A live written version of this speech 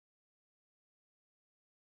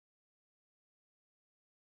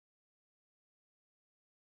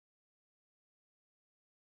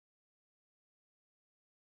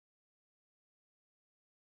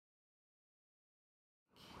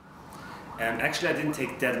Actually, I didn't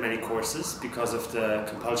take that many courses because of the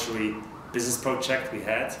compulsory business project we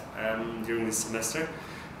had during this semester.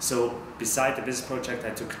 So beside the business project, I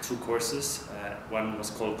took 2 courses. One was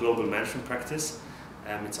called Global Management Practice.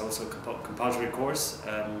 It's also a compulsory course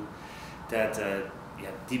that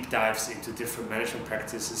deep dives into different management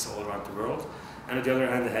practices all around the world. And on the other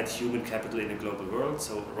hand, I had Human Capital in a Global World,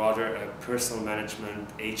 so rather a personal management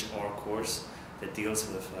HR course that deals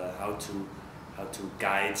with how to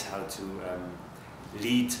guide, how to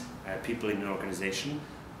lead people in an organization.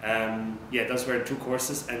 Those were 2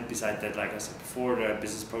 courses, and beside that, like I said before, the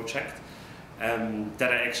business project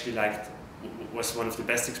that I actually liked was one of the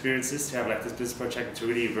best experiences to have like this business project, to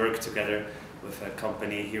really work together with a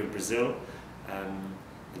company here in Brazil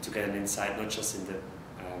and to get an insight not just in the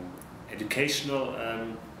educational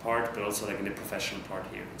part, but also like in the professional part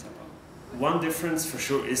here in São Paulo. One difference for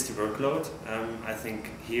sure is the workload. I think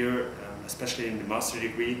here, especially in the master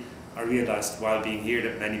degree, I realized while being here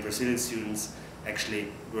that many Brazilian students actually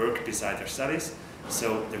work beside their studies,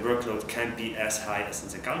 so the workload can't be as high as in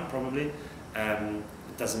St.Gallen probably.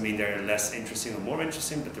 It doesn't mean they're less interesting or more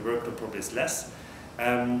interesting, but the workload probably is less.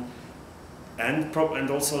 And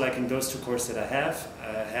also like in those 2 courses that I have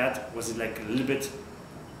had, was it like a little bit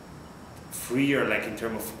freer like in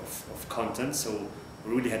terms of content. So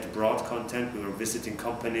we really had broad content. We were visiting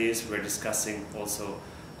companies, we were discussing also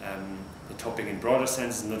the topic in broader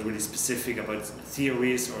sense, not really specific about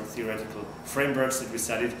theories or theoretical frameworks that we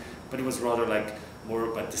studied, but it was rather like more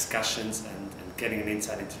about discussions and getting an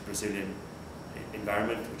insight into the Brazilian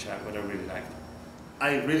environment, what I really liked.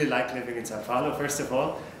 I really like living in São Paulo, first of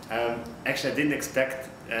all. Actually, I didn't expect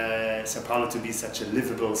São Paulo to be such a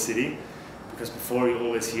livable city, because before you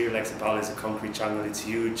always hear like São Paulo is a concrete jungle, it's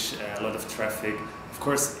huge, a lot of traffic. Of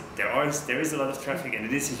course, there is a lot of traffic, and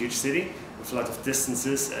it is a huge city with a lot of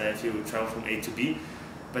distances if you travel from A to B.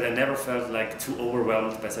 But I never felt like too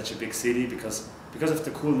overwhelmed by such a big city because of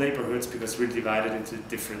the cool neighborhoods, because we're divided into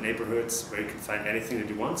different neighborhoods where you can find anything that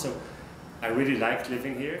you want. So I really liked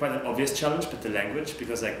living here. Quite an obvious challenge, but the language,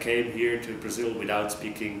 because I came here to Brazil without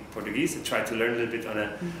speaking Portuguese. I tried to learn a little bit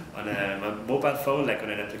on a mobile phone, like on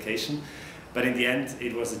an application. But in the end,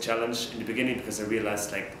 it was a challenge in the beginning because I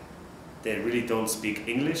realized like they really don't speak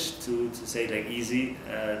English to say like easy.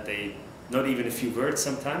 They not even a few words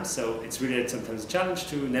sometimes. So it's really sometimes a challenge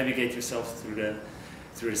to navigate yourself through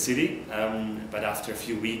the city. But after a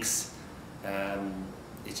few weeks,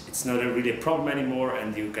 it's not really a problem anymore,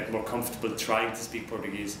 and you get more comfortable trying to speak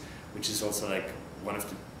Portuguese, which is also like one of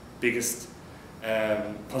the biggest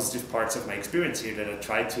positive parts of my experience here, that I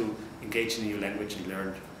tried to engage in a new language and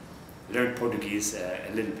learn Portuguese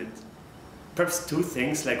a little bit. Perhaps 2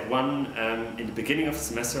 things, like one, in the beginning of the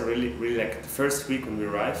semester, really like the first week when we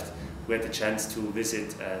arrived, we had the chance to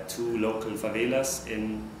visit 2 local favelas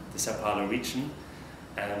in the São Paulo region.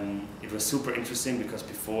 It was super interesting because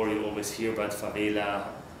before you always hear about favela,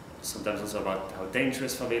 sometimes also about how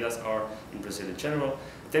dangerous favelas are in Brazil in general.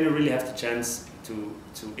 But then you really have the chance to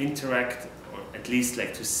interact, or at least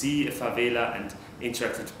like to see a favela and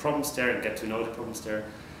interact with the problems there and get to know the problems there.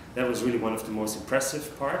 That was really one of the most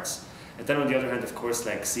impressive parts. And then on the other hand, of course,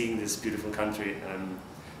 like seeing this beautiful country.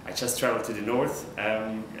 I just traveled to the north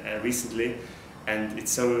recently, and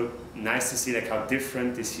it's so nice to see like how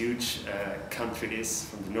different this huge country is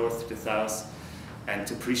from the north to the south, and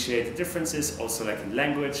to appreciate the differences also like in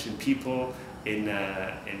language, in people, in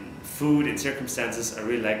food, in circumstances. I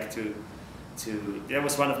really like to that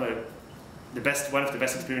was one of the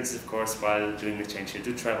best experiences, of course, while doing the exchange here,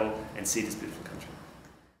 to travel and see this beautiful country.